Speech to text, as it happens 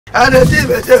I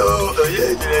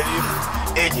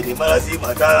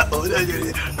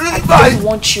don't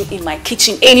want you in my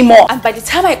kitchen anymore. And by the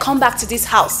time I come back to this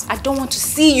house, I don't want to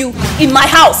see you in my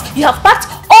house. You have packed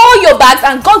all your bags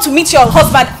and gone to meet your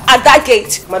husband at that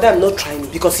gate. Madam, not try me.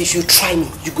 Because if you try me,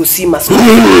 you go see my son.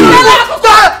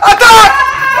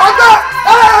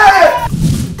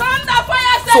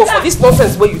 So for this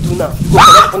nonsense what you do now, you go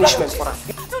collect punishment for us.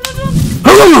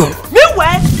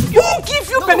 Meanwhile, you give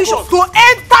you permission to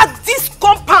enter this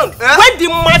compound when the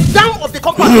madam of the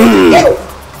compound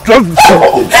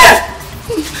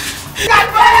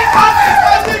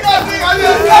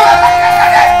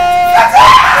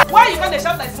Why you gonna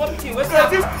shout like small kid? I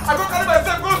don't carry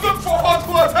myself, go look for hot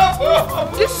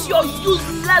water. This your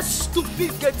useless,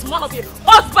 stupid gate man of a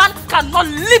husband cannot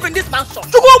live in this mansion.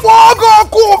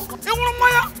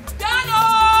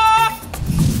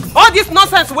 All this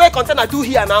nonsense where container do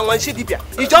here now and she dibia.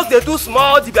 He just they do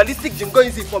small dibialistic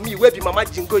jingoism for me where be mama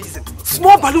jingoism.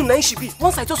 Small balloon na she be.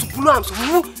 Once I just blow am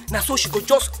so na so she go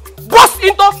just burst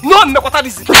into no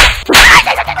mekotalism.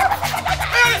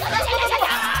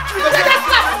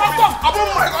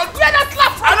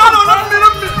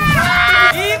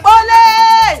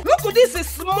 Look at this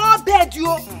small bed you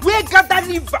where gather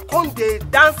liver on the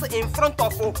dance in front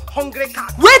of a hungry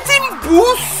cat. Waiting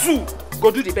busu. Go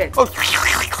do the bed. Oh.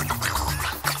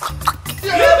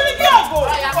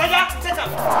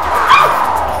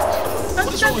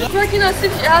 She's working as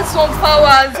if she has some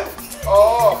powers.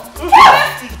 Oh.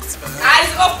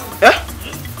 Eyes open. Yeah?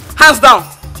 Hands down.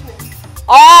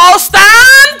 All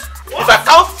stand. If I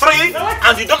count 3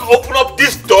 and you don't open up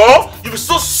this door, you'll be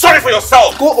so sorry for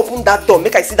yourself. Go open that door.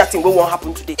 Make I see that thing what won't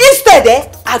happen today. Instead,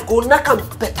 I go knock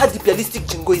and better the realistic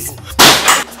jingoism.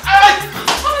 Sorry.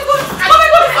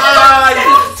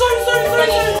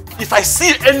 If I see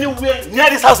it anywhere near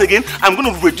this house again, I'm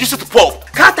going to reduce it to pulp.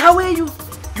 Cat, how are you?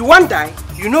 You won't die.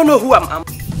 You don't know who I am.